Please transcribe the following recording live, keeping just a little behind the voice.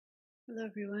Hello,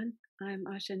 everyone. I'm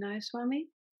Asha Nayaswamy.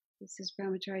 This is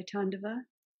Brahmachari Tandava,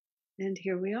 and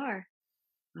here we are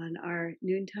on our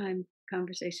noontime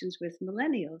conversations with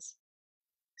millennials.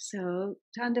 So,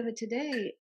 Tandava,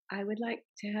 today I would like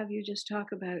to have you just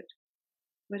talk about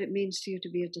what it means to you to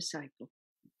be a disciple.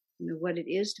 What it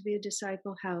is to be a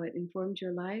disciple, how it informed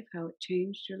your life, how it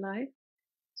changed your life.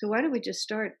 So, why don't we just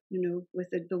start, with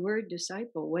the word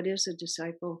disciple? What is a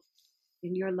disciple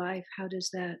in your life? How do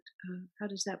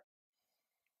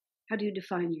you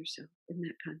define yourself in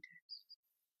that context?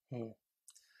 Hmm.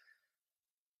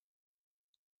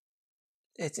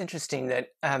 It's interesting that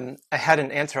I had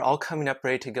an answer all coming up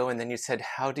ready to go, and then you said,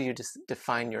 how do you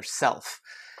define yourself?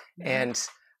 Mm-hmm. And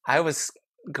I was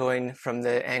going from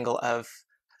the angle of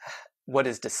what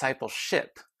is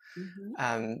discipleship,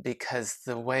 Mm-hmm. because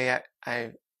the way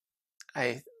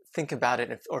I think about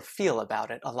it or feel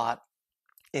about it a lot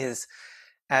is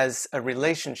as a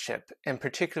relationship, and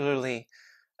particularly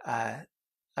uh,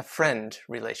 a friend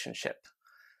relationship.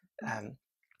 Um,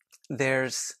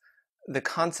 there's the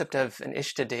concept of an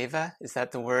Ishtadeva. Is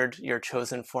that the word, your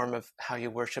chosen form of how you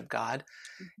worship God?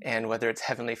 Mm-hmm. And whether it's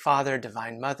Heavenly Father,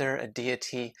 Divine Mother, a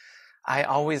deity, I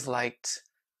always liked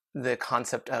the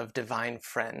concept of divine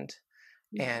friend.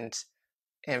 Mm-hmm. And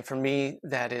and for me,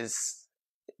 that is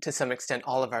to some extent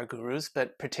all of our gurus,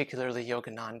 but particularly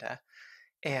Yogananda.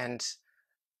 And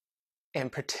and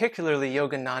particularly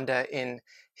Yogananda in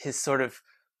his sort of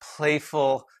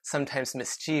playful, sometimes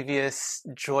mischievous,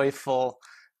 joyful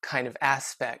kind of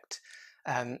aspect.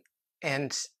 Um,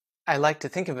 and I like to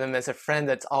think of him as a friend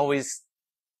that's always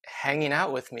hanging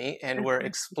out with me, and we're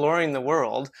exploring the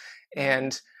world,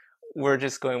 and we're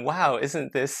just going, wow,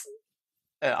 isn't this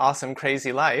an awesome,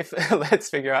 crazy life? Let's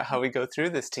figure out how we go through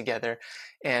this together.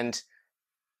 And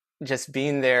just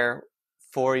being there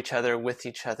for each other, with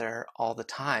each other all the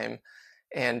time.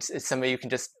 And it's somebody you can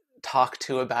just talk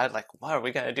to about, like, what are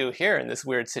we going to do here in this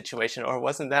weird situation? Or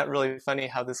wasn't that really funny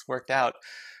how this worked out?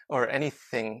 Or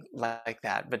anything like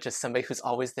that. But just somebody who's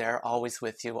always there, always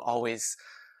with you, always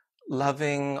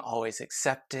loving, always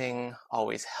accepting,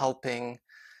 always helping,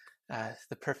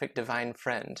 the perfect divine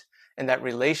friend. And that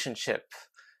relationship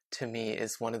to me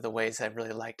is one of the ways I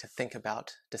really like to think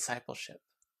about discipleship.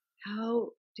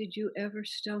 How did you ever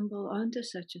stumble onto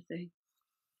such a thing?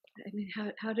 I mean,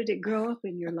 how did it grow up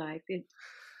in your life?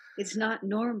 It's not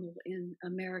normal in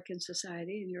American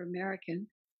society, and you're American,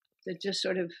 to just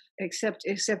sort of except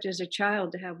as a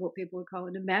child to have what people would call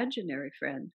an imaginary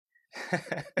friend.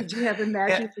 Did you have Yeah,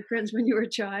 imaginary friends when you were a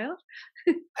child?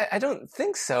 I don't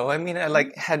think so. I mean, I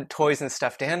like had toys and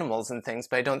stuffed animals and things,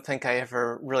 but I don't think I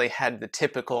ever really had the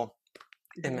typical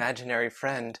Mhm. imaginary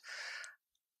friend.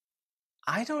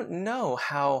 I don't know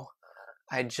how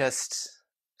I just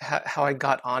how I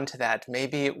got onto that.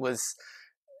 Maybe it was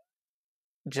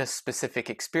just specific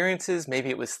experiences. Maybe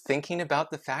it was thinking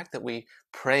about the fact that we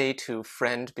pray to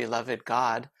friend, beloved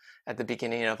God at the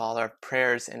beginning of all our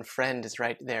prayers, and friend is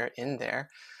right there in there.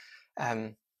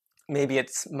 Um, Maybe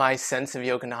it's my sense of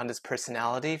Yogananda's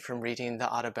personality from reading the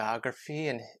autobiography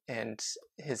and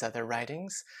his other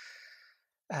writings.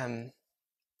 Um,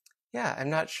 yeah, I'm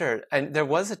not sure. And there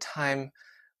was a time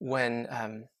when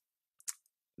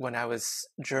when I was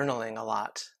journaling a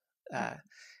lot, uh,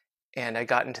 and I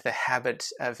got into the habit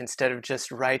of, instead of just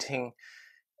writing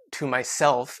to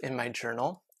myself in my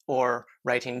journal or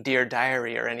writing Dear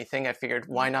Diary or anything, I figured,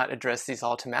 why not address these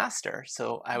all to Master?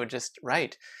 So I would just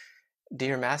write,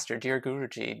 Dear Master, Dear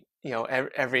Guruji,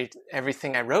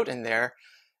 everything I wrote in there,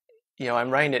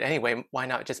 I'm writing it anyway. Why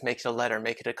not just make it a letter,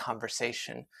 make it a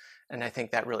conversation? And I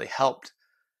think that really helped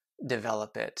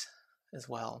develop it as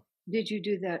well. Did you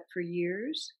do that for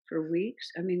years, for weeks?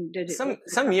 I mean, did it?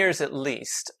 Some years at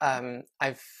least.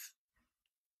 I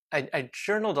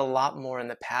journaled a lot more in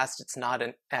the past. It's not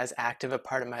as active a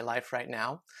part of my life right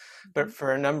now, but Mhm.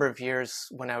 for a number of years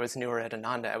when I was newer at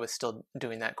Ananda, I was still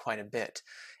doing that quite a bit,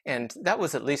 and that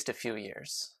was at least a few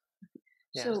years.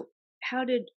 Yeah. So how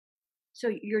did so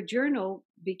your journal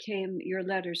became your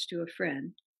letters to a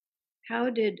friend?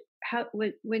 How did how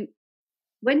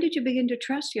when did you begin to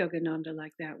trust Yogananda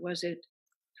like that? Was it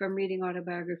from reading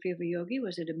Autobiography of a Yogi?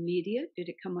 Was it immediate? Did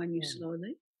it come on you Hmm.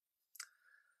 slowly?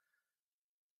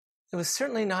 It was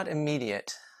certainly not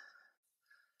immediate.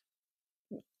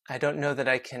 I don't know that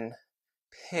I can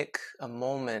pick a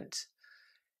moment.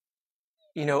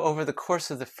 Over the course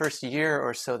of the first year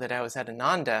or so that I was at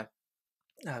Ananda,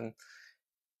 um,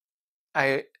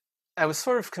 I I was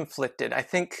sort of conflicted. I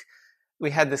think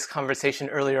we had this conversation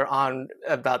earlier on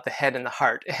about the head and the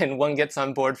heart, and one gets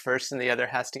on board first, and the other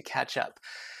has to catch up.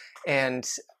 And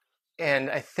and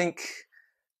I think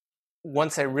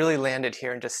once I really landed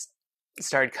here and just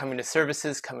started coming to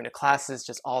services, coming to classes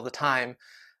just all the time,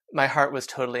 my heart was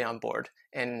totally on board.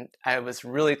 And I was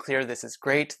really clear, this is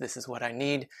great, this is what I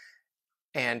need.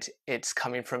 And it's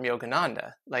coming from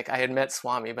Yogananda. Like, I had met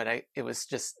Swami, but it was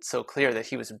just so clear that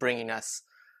he was bringing us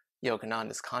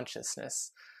Yogananda's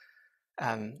consciousness.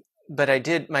 But I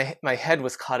did, my head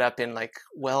was caught up in like,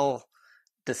 well,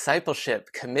 discipleship,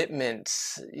 commitment,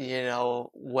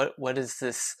 what does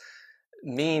this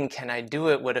mean? Can I do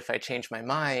it? What if I change my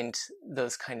mind?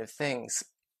 Those kind of things.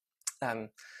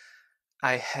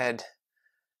 I had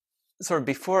sort of,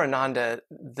 before Ananda,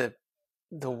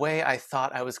 the way I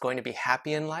thought I was going to be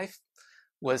happy in life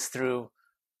was through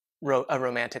a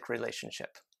romantic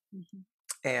relationship. Mm-hmm.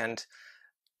 And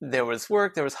there was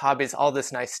work, there was hobbies, all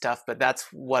this nice stuff, but that's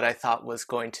what I thought was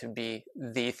going to be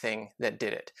the thing that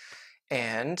did it.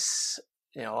 And,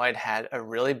 I'd had a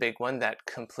really big one that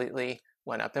completely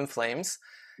went up in flames.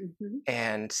 Mm-hmm.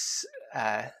 And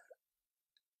I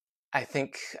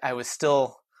think I was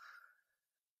still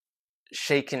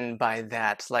shaken by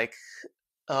that. Like,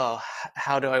 oh,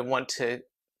 how do I want to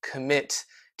commit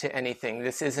to anything?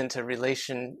 This isn't a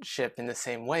relationship in the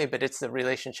same way, but it's the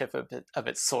relationship of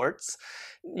its sorts.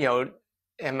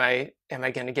 Am I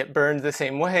going to get burned the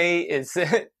same way? Is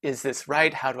this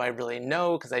right? How do I really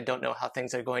know? Because I don't know how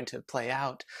things are going to play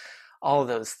out. All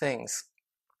those things.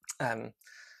 And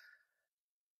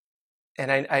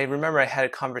I remember I had a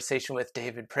conversation with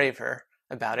David Praver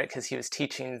about it, because he was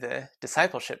teaching the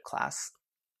discipleship class,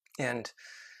 and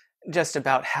just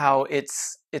about how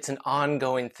it's an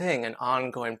ongoing thing, an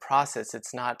ongoing process.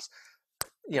 It's not,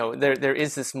 there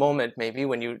is this moment maybe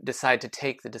when you decide to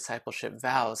take the discipleship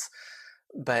vows,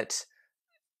 but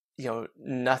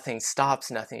nothing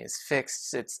stops, nothing is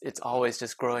fixed. It's always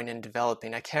just growing and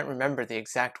developing. I can't remember the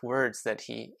exact words that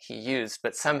he used,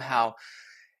 but somehow,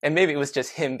 and maybe it was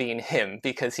just him being him,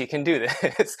 because he can do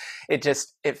this,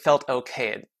 it felt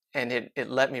okay, and it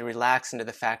let me relax into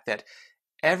the fact that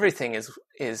everything is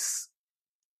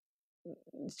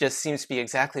just seems to be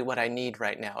exactly what I need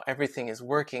right now. Everything is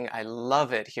working. I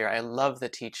love it here. I love the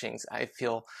teachings. I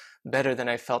feel better than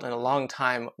I felt in a long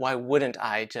time. Why wouldn't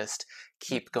I just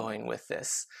keep going with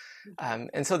this?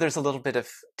 And so there's a little bit of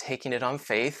taking it on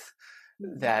faith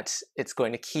that it's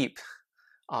going to keep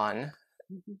on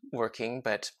working,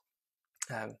 but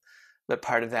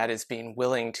part of that is being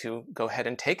willing to go ahead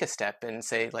and take a step and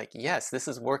say, like, yes, this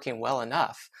is working well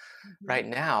enough right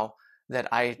now that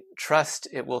I trust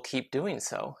it will keep doing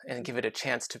so, and give it a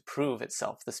chance to prove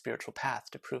itself, the spiritual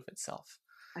path to prove itself.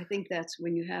 I think that's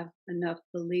when you have enough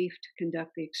belief to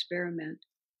conduct the experiment,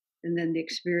 and then the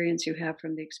experience you have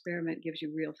from the experiment gives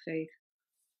you real faith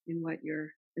in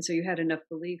and so you had enough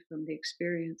belief from the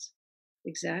experience.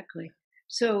 Exactly.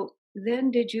 So then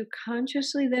did you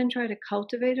consciously then try to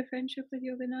cultivate a friendship with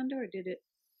Yogananda, or did it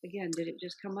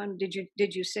just come on?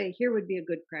 Did you say, here would be a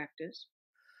good practice?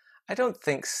 I don't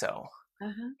think so.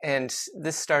 Uh-huh. And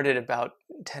this started about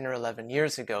 10 or 11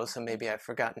 years ago, so maybe I've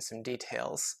forgotten some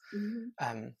details.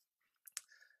 Mm-hmm.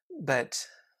 But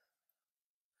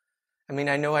I mean,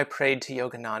 I know I prayed to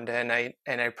Yogananda,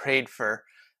 and I prayed for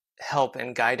help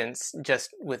and guidance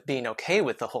just with being okay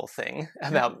with the whole thing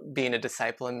about being a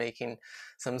disciple and making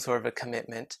some sort of a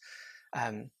commitment.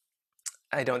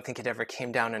 I don't think it ever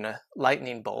came down in a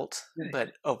lightning bolt, right.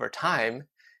 But over time,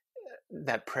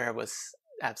 that prayer was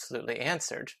absolutely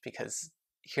answered, because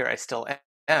here I still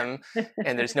am,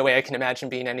 and there's no way I can imagine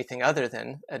being anything other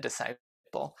than a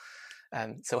disciple.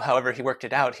 So however he worked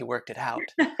it out, he worked it out.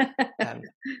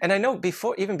 And I know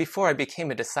even before I became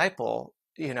a disciple,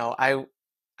 I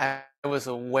was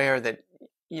aware that,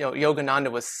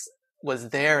 Yogananda was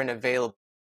there and available.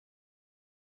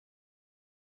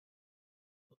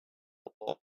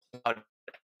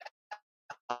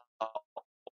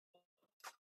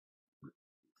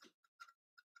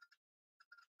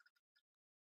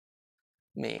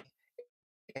 Me,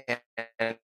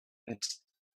 and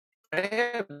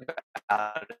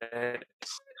about it,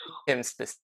 him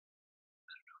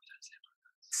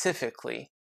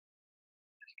specifically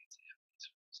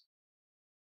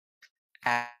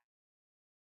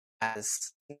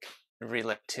as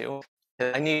relate to.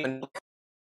 I need.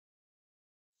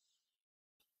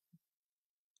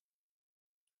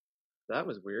 That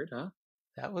was weird, huh?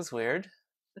 That was weird.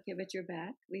 Okay, but you're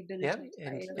back. We've been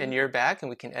and you're back, and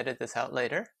we can edit this out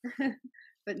later.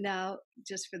 But now,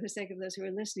 just for the sake of those who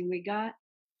are listening, we got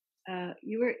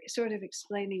you were sort of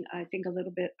explaining, I think, a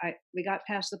little bit. We got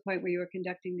past the point where you were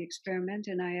conducting the experiment,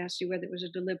 and I asked you whether it was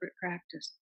a deliberate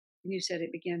practice, and you said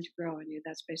it began to grow on you.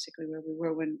 That's basically where we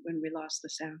were when we lost the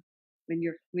sound, when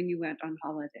you went on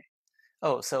holiday.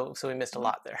 Oh, so we missed a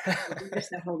lot there. We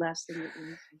missed that whole last thing that we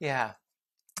missed. Yeah.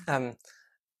 Um,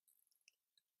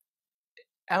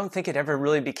 I don't think it ever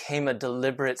really became a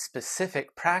deliberate,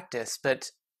 specific practice,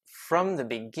 but from the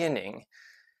beginning,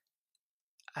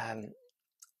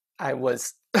 I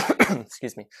was,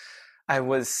 excuse me, I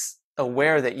was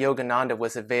aware that Yogananda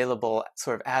was available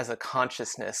sort of as a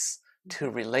consciousness to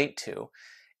relate to,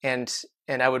 and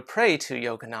I would pray to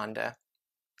Yogananda,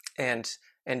 and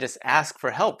just ask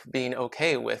for help being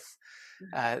okay with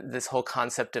this whole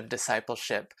concept of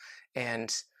discipleship.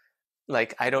 And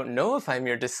like, I don't know if I'm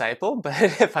your disciple, but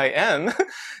if I am,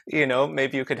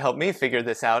 maybe you could help me figure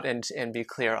this out and be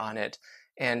clear on it.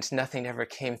 And nothing ever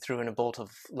came through in a bolt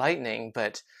of lightning,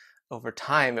 but over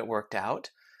time it worked out.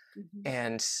 Mm-hmm.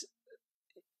 And,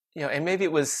 and maybe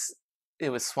it was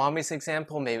Swami's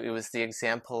example, maybe it was the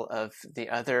example of the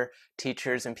other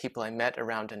teachers and people I met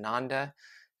around Ananda.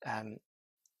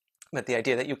 But the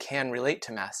idea that you can relate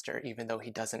to Master, even though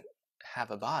he doesn't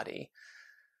have a body.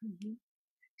 Mm-hmm.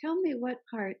 Tell me what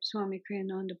part Swami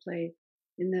Kriyananda played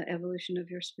in the evolution of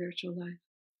your spiritual life.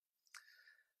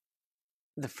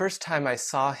 The first time I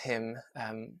saw him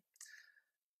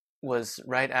was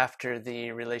right after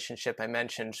the relationship I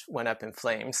mentioned went up in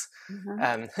flames.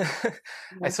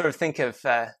 Mm-hmm. I sort of think of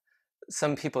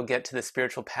some people get to the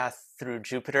spiritual path through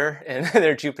Jupiter, and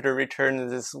their Jupiter return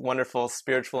is this wonderful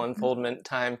spiritual unfoldment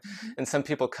time. Mm-hmm. And some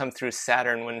people come through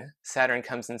Saturn when Saturn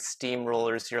comes and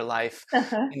steamrollers your life,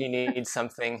 and you need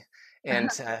something. And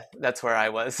that's where I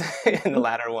was in the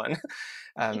latter one.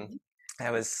 I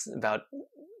was about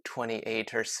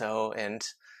 28 or so and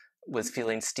was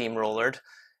feeling steamrollered.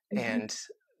 Mm-hmm. And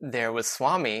there was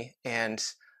Swami, and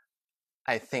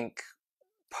I think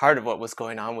part of what was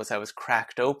going on was I was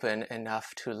cracked open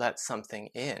enough to let something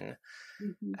in.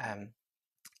 Mm-hmm.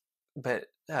 But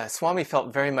Swami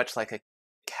felt very much like a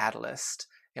catalyst.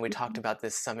 And we mm-hmm. talked about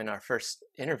this some in our first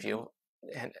interview,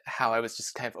 and how I was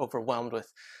just kind of overwhelmed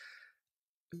with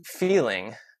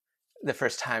feeling the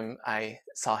first time I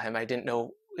saw him. I didn't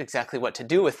know exactly what to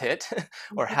do with it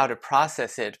or how to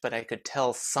process it, but I could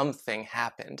tell something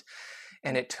happened.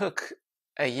 And it took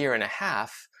a year and a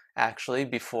half, actually,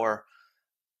 before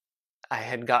I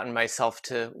had gotten myself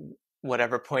to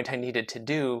whatever point I needed to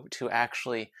do to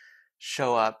actually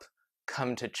show up,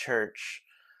 come to church,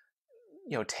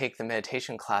 take the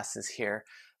meditation classes here.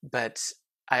 But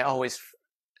I always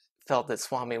felt that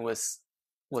Swami was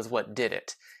what did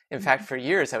it. In mm-hmm. fact, for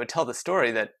years, I would tell the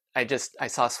story that I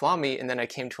saw Swami and then I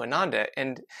came to Ananda.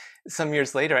 And some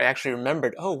years later, I actually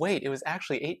remembered, oh, wait, it was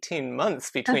actually 18 months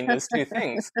between those two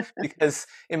things. Because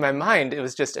in my mind, it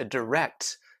was just a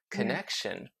direct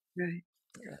connection. Right.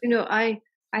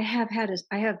 I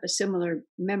have a similar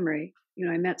memory.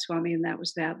 I met Swami and that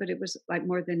was that, but it was like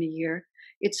more than a year.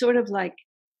 It's sort of like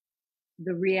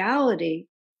the reality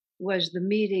was the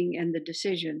meeting and the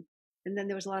decision. And then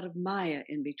there was a lot of Maya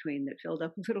in between that filled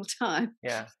up a little time.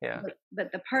 Yeah.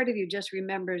 But the part of you just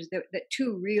remembers that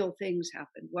two real things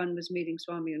happened. One was meeting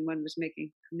Swami and one was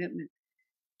making commitment.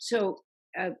 So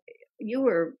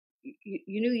you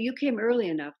came early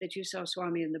enough that you saw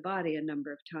Swami in the body a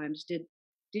number of times.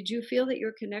 Did you feel that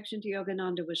your connection to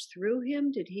Yogananda was through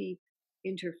him? Did he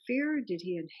interfere? Did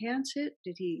he enhance it?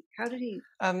 How did he?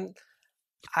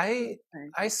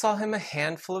 I saw him a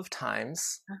handful of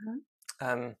times.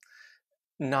 Uh-huh.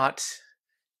 Not,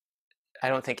 I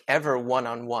don't think ever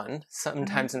one-on-one,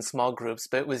 sometimes mm-hmm. in small groups,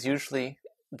 but it was usually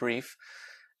brief.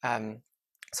 So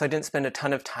I didn't spend a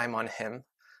ton of time on him.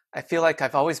 I feel like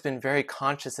I've always been very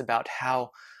conscious about how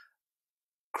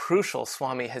crucial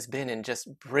Swami has been in just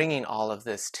bringing all of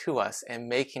this to us and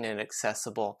making it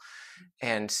accessible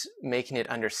and making it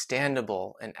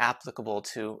understandable and applicable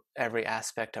to every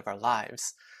aspect of our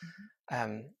lives.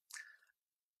 Mm-hmm.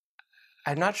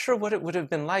 I'm not sure what it would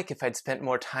have been like if I'd spent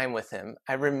more time with him.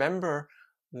 I remember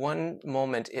one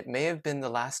moment, it may have been the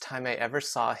last time I ever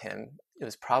saw him. It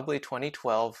was probably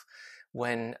 2012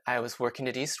 when I was working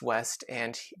at East West,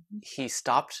 and he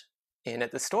stopped in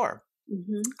at the store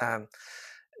mm-hmm.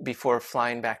 Before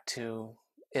flying back to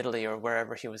Italy or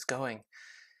wherever he was going.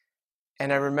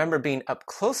 And I remember being up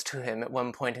close to him at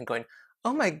one point and going,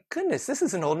 oh my goodness, this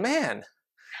is an old man.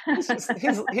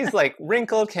 He's like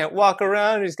wrinkled, can't walk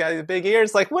around, he's got these big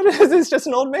ears. Like, what is this? Just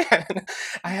an old man.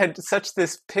 I had such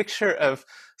this picture of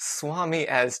Swami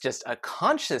as just a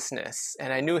consciousness,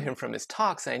 and I knew him from his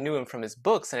talks, and I knew him from his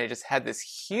books, and I just had this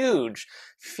huge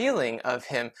feeling of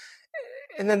him.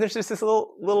 And then there's just this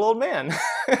little old man,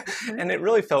 and it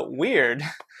really felt weird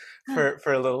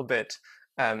for a little bit.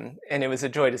 And it was a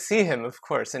joy to see him, of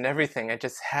course, and everything. I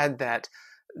just had that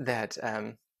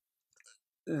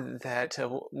that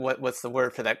what's the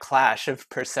word for that clash of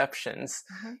perceptions,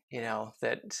 Uh-huh.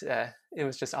 that it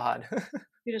was just odd.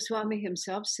 Swami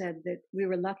himself said that we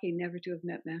were lucky never to have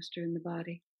met Master in the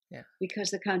body, Yeah.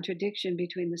 because the contradiction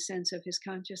between the sense of his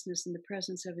consciousness and the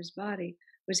presence of his body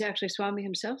was actually, Swami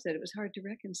himself said, it was hard to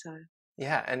reconcile.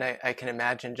 Yeah, and I can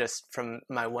imagine just from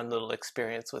my one little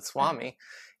experience with Swami,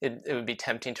 it would be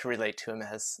tempting to relate to him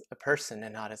as a person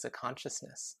and not as a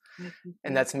consciousness.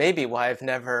 And that's maybe why I've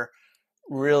never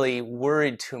really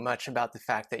worried too much about the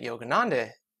fact that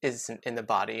Yogananda isn't in the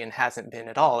body and hasn't been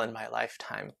at all in my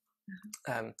lifetime.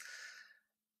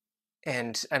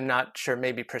 And I'm not sure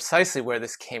maybe precisely where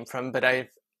this came from, but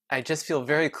I just feel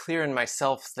very clear in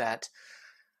myself that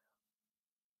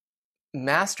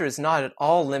Master is not at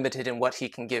all limited in what he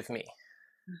can give me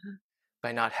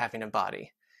by not having a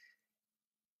body.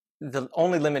 The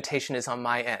only limitation is on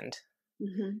my end.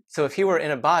 So if he were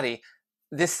in a body,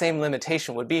 this same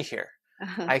limitation would be here.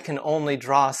 I can only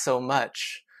draw so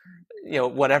much.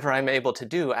 Whatever I'm able to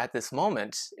do at this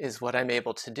moment is what I'm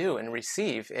able to do and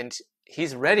receive. And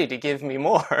he's ready to give me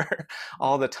more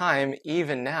all the time,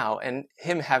 even now. And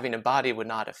him having a body would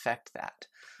not affect that.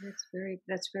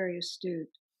 That's very astute.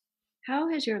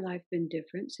 How has your life been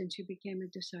different since you became a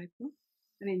disciple?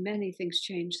 I mean, many things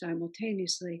change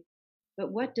simultaneously,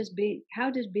 but how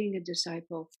does being a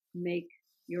disciple make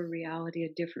your reality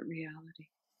a different reality?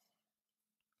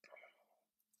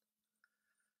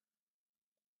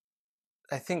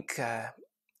 I think,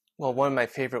 one of my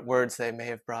favorite words they may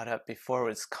have brought up before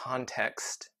was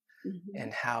context,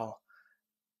 and how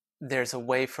there's a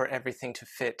way for everything to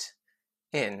fit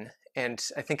in. And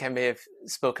I think I may have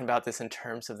spoken about this in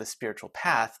terms of the spiritual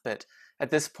path, but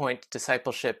at this point,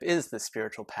 discipleship is the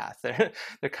spiritual path.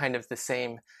 They're kind of the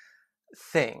same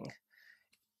thing.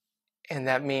 And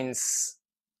that means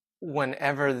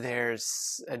whenever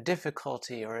there's a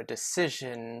difficulty or a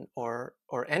decision or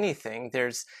anything,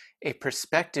 there's a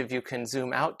perspective you can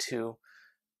zoom out to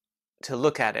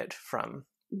look at it from,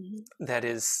 that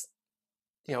is,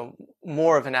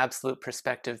 more of an absolute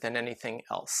perspective than anything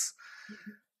else.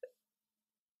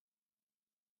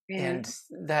 And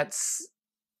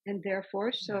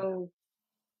therefore, so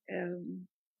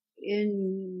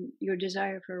in your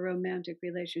desire for a romantic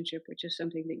relationship, which is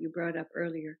something that you brought up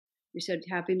earlier, you said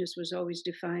happiness was always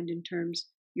defined in terms,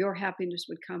 your happiness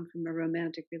would come from a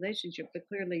romantic relationship, but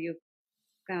clearly you've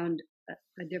found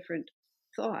a different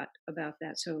thought about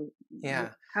that. So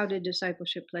how did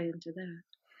discipleship play into that?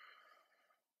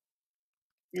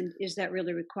 And is that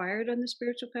really required on the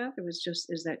spiritual path, or is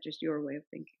that just your way of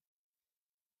thinking?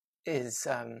 Is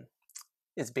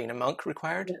being a monk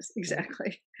required? Yes,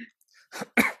 exactly.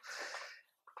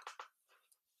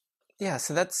 Yeah,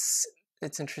 so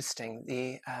it's interesting.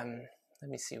 Let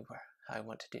me see how I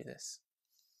want to do this.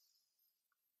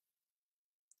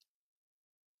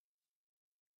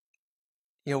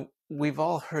 We've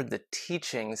all heard the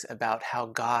teachings about how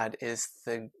God is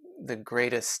the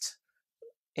greatest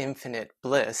infinite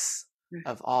bliss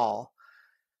of all.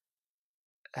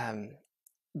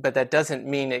 But that doesn't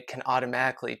mean it can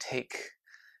automatically take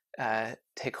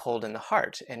hold in the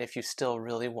heart. And if you still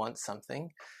really want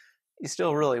something, you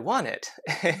still really want it.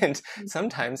 And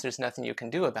sometimes there's nothing you can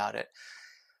do about it.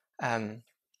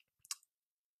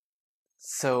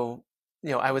 So,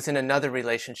 I was in another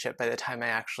relationship by the time I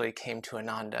actually came to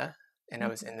Ananda, and I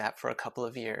was in that for a couple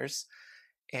of years.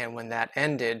 And when that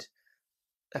ended,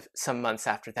 some months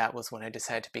after that was when I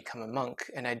decided to become a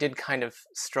monk. And I did kind of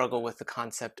struggle with the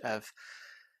concept of,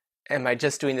 am I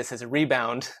just doing this as a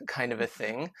rebound kind of a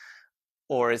thing?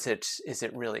 Or is it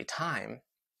really time?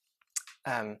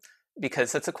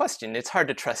 Because that's a question. It's hard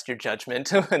to trust your judgment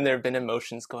when there have been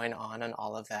emotions going on and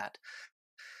all of that.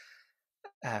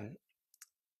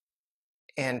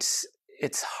 And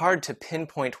it's hard to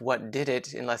pinpoint what did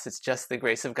it unless it's just the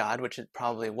grace of God, which it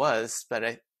probably was. But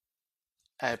I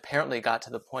apparently got to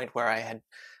the point where I had,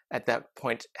 at that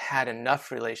point, had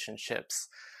enough relationships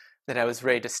that I was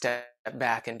ready to step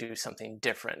back and do something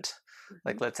different.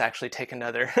 Like, let's actually take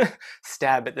another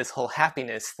stab at this whole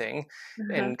happiness thing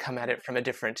and come at it from a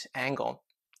different angle.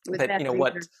 Would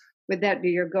that be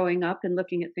your going up and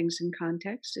looking at things in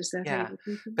context? Is that how you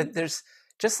think of it? But there's,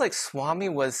 just like Swami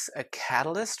was a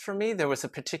catalyst for me, there was a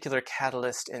particular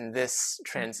catalyst in this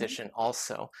transition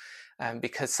also.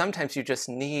 Because sometimes you just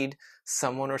need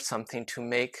someone or something to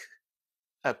make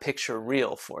a picture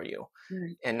real for you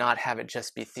and not have it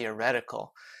just be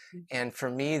theoretical. And for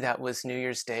me, that was New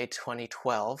Year's Day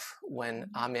 2012, when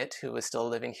Amit, who was still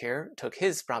living here, took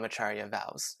his brahmacharya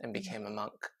vows and became a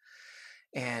monk.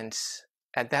 And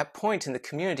at that point in the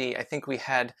community, I think we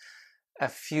had a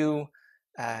few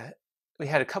we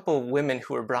had a couple of women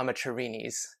who were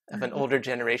brahmacharinis of an older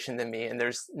generation than me, and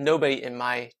there's nobody in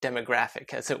my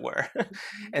demographic, as it were.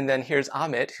 And then here's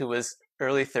Amit, who was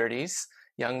early 30s,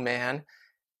 young man,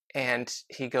 and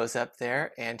he goes up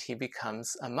there and he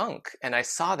becomes a monk. And I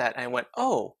saw that and I went,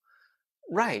 oh,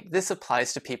 right, this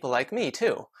applies to people like me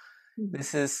too.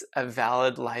 This is a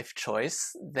valid life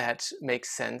choice that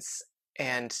makes sense.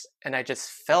 And I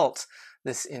just felt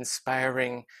this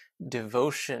inspiring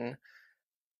devotion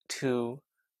to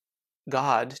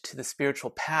God, to the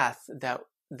spiritual path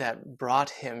that brought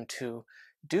him to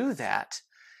do that.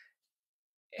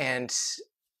 And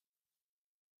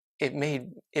it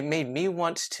made me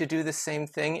want to do the same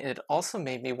thing, and it also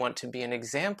made me want to be an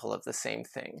example of the same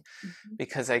thing,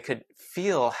 because I could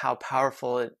feel how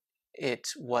powerful it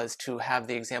was to have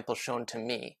the example shown to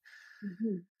me.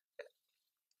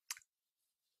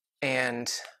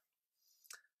 And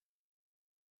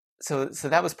so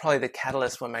that was probably the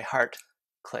catalyst when my heart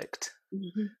clicked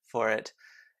for it.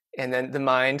 And then the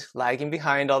mind lagging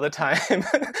behind all the time.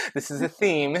 This is a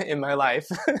theme in my life.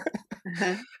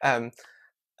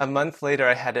 A month later,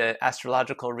 I had an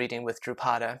astrological reading with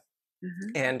Drupada.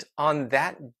 And on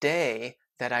that day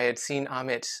that I had seen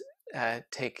Amit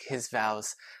take his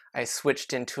vows, I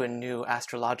switched into a new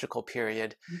astrological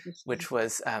period, which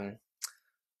was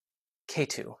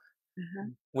Ketu,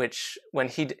 which when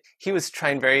he was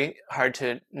trying very hard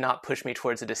to not push me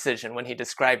towards a decision when he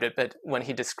described it, but when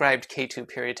he described Ketu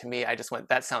period to me, I just went,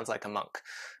 that sounds like a monk.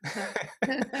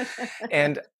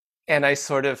 And I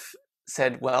sort of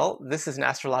said, well, this is an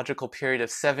astrological period of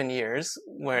 7 years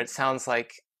where it sounds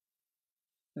like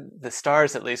the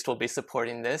stars at least will be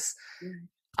supporting this.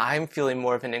 I'm feeling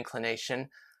more of an inclination.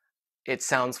 It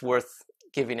sounds worth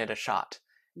giving it a shot.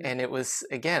 And it was,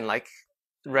 again, like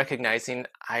recognizing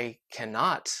I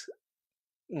cannot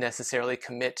necessarily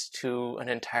commit to an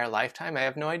entire lifetime. I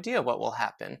have no idea what will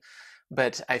happen.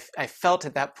 But I felt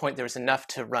at that point there was enough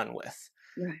to run with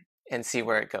and see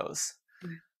where it goes.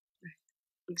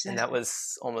 Exactly. And that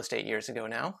was almost 8 years ago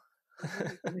now.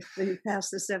 We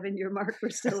passed the 7-year mark. We're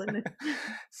still in it.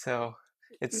 So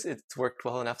it's worked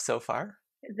well enough so far.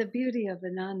 The beauty of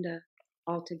Ananda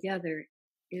altogether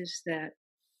is that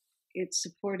it's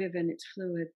supportive and it's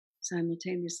fluid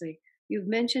simultaneously. You've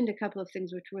mentioned a couple of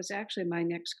things, which was actually my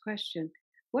next question.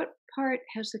 What part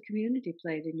has the community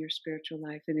played in your spiritual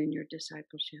life and in your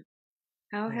discipleship?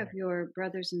 How have your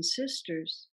brothers and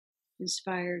sisters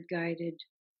inspired, guided,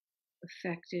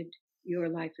 affected your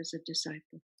life as a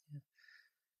disciple?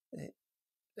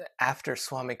 After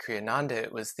Swami Kriyananda,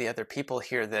 it was the other people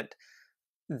here that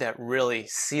really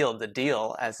sealed the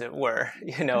deal, as it were.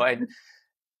 You know,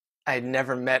 I'd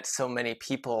never met so many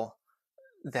people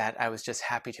that I was just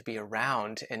happy to be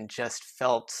around, and just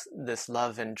felt this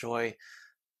love and joy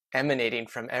emanating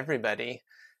from everybody.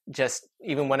 Just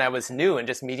even when I was new and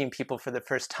just meeting people for the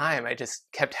first time, I just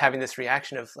kept having this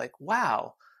reaction of like,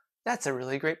 wow, that's a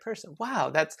really great person. Wow,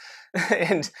 that's,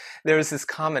 and there was this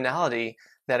commonality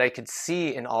that I could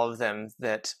see in all of them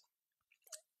that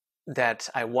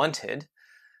I wanted.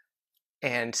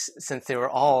 And since they were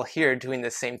all here doing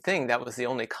the same thing, that was the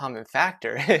only common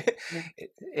factor.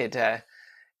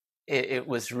 It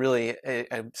was really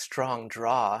a strong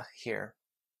draw here.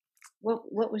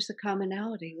 What was the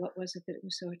commonality? What was it that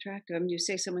was so attractive? I mean, you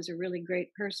say someone's a really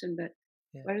great person, but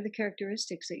what are the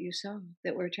characteristics that you saw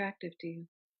that were attractive to you?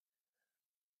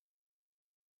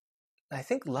 I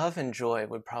think love and joy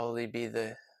would probably be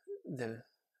the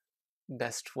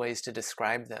best ways to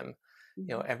describe them.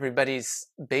 You know, everybody's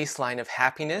baseline of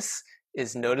happiness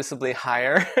is noticeably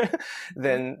higher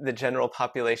than the general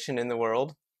population in the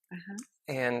world.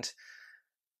 And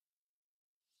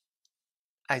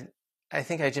I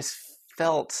think I just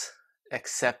felt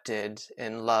accepted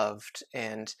and loved,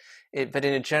 but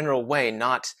in a general way,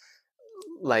 not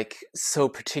like so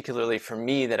particularly for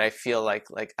me that I feel like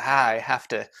I have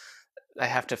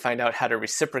to find out how to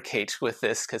reciprocate with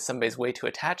this because somebody's way too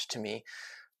attached to me,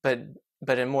 but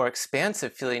a more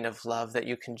expansive feeling of love that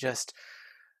you can just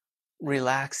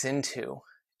relax into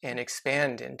and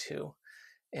expand into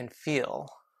and feel.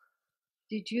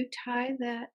 Did you tie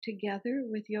that together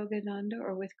with Yogananda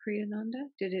or with Kriyananda?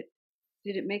 Did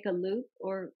it make a loop,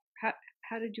 or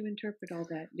how did you interpret all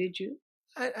that? Did you?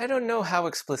 I don't know how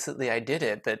explicitly I did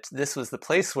it, but this was the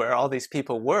place where all these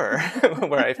people were,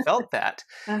 where I felt that.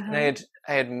 And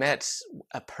I had met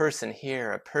a person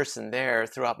here, a person there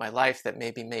throughout my life that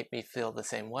maybe made me feel the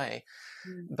same way.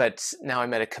 But now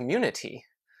I'm at a community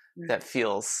that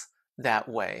feels that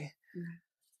way.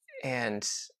 And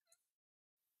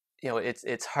you know,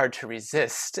 it's hard to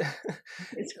resist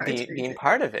being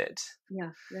part of it. Yeah,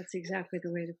 that's exactly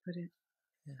the way to put it.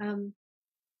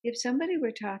 if somebody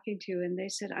were talking to you and they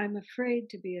said, I'm afraid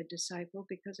to be a disciple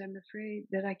because I'm afraid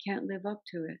that I can't live up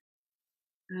to it,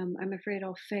 I'm afraid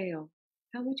I'll fail,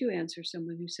 how would you answer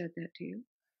someone who said that to you?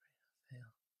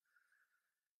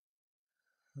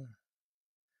 Yeah. Hmm.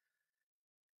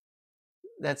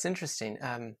 That's interesting.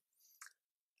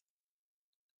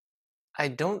 I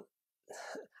don't.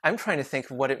 I'm trying to think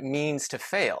what it means to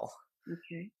fail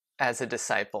Okay. as a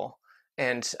disciple,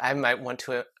 and I might want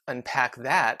to unpack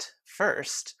that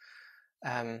first.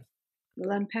 Um,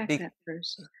 We'll unpack be- that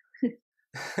first.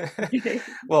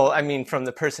 well, I mean, from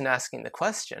the person asking the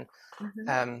question,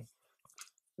 Uh-huh. um,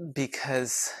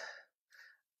 because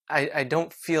I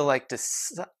don't feel like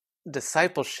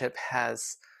discipleship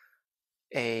has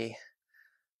a,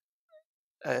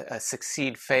 a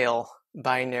succeed fail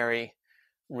binary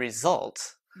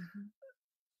result. Mhm.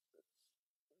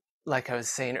 Like I was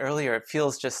saying earlier, it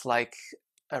feels just like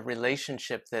a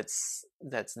relationship that's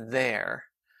there.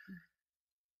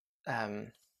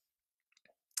 Um,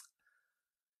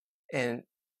 and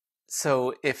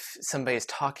so if somebody is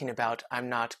talking about, I'm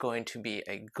not going to be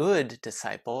a good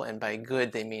disciple, and by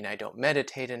good they mean I don't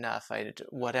meditate enough,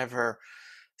 whatever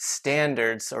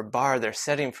standards or bar they're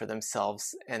setting for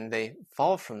themselves, and they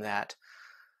fall from that,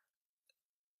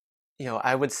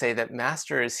 I would say that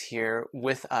Master is here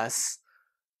with us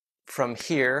from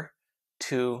here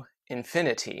to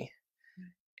infinity.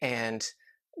 And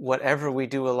whatever we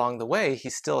do along the way,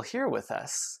 he's still here with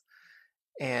us.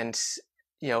 And,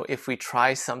 if we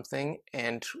try something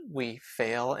and we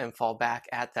fail and fall back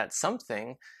at that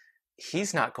something,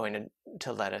 he's not going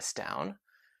to let us down.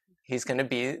 He's going to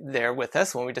be there with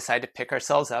us when we decide to pick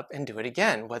ourselves up and do it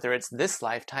again, whether it's this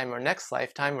lifetime or next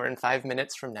lifetime or in 5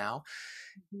 minutes from now.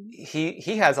 Mhm.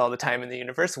 He has all the time in the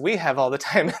universe. We have all the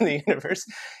time in the universe.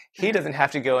 He doesn't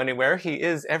have to go anywhere. He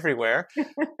is everywhere.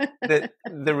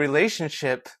 The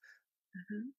relationship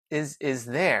Uh-huh. is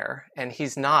there, and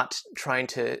he's not trying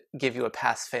to give you a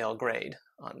pass fail grade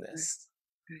on Right. this.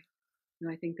 Right. No,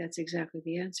 I think that's exactly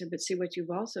the answer. But see, what you've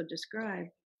also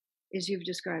described is you've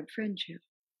described friendship.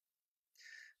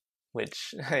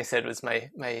 Which I said was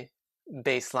my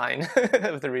baseline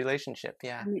of the relationship.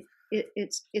 Yeah. I mean,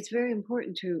 it's very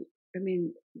important to. I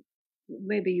mean,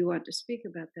 maybe you want to speak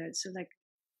about that. So, like,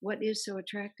 what is so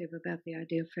attractive about the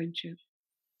idea of friendship?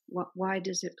 Why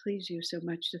does it please you so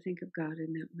much to think of God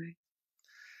in that way?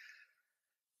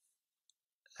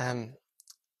 um,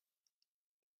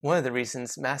 One of the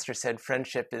reasons Master said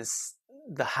friendship is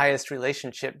the highest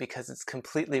relationship because it's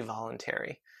completely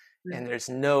voluntary Right. and there's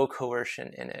no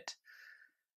coercion in it.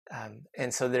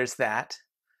 And so there's that.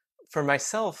 For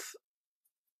myself,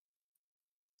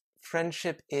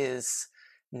 friendship is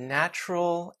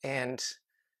natural and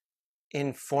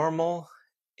informal.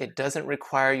 It doesn't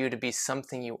require you to be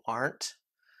something you aren't.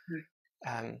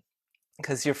 Right.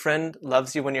 Because your friend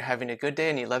loves you when you're having a good day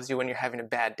and he loves you when you're having a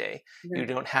bad day. You Right.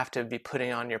 don't have to be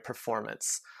putting on your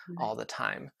performance Right. all the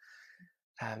time.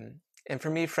 And for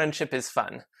me, friendship is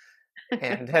fun.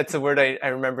 And that's a word I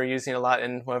remember using a lot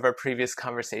in one of our previous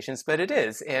conversations, but it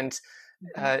is. And,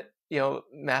 Mhm.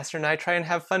 Master and I try and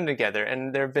have fun together.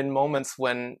 And there have been moments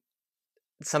when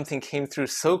something came through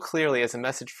so clearly as a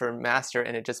message for Master,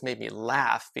 and it just made me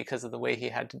laugh because of the way he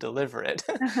had to deliver it.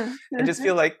 Uh-huh. I just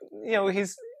feel like,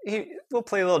 we'll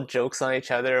play little jokes on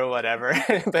each other or whatever,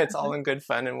 but it's all in good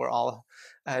fun, and we're all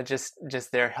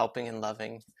just there helping and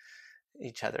loving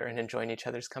each other and enjoying each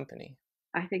other's company.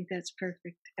 I think that's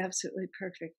perfect. Absolutely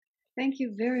perfect. Thank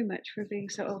you very much for being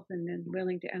so open and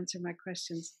willing to answer my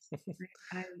questions.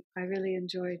 I, I really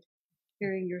enjoyed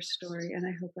hearing your story, and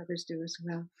I hope others do as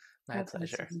well. My God bless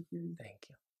pleasure. you. Thank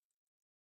you.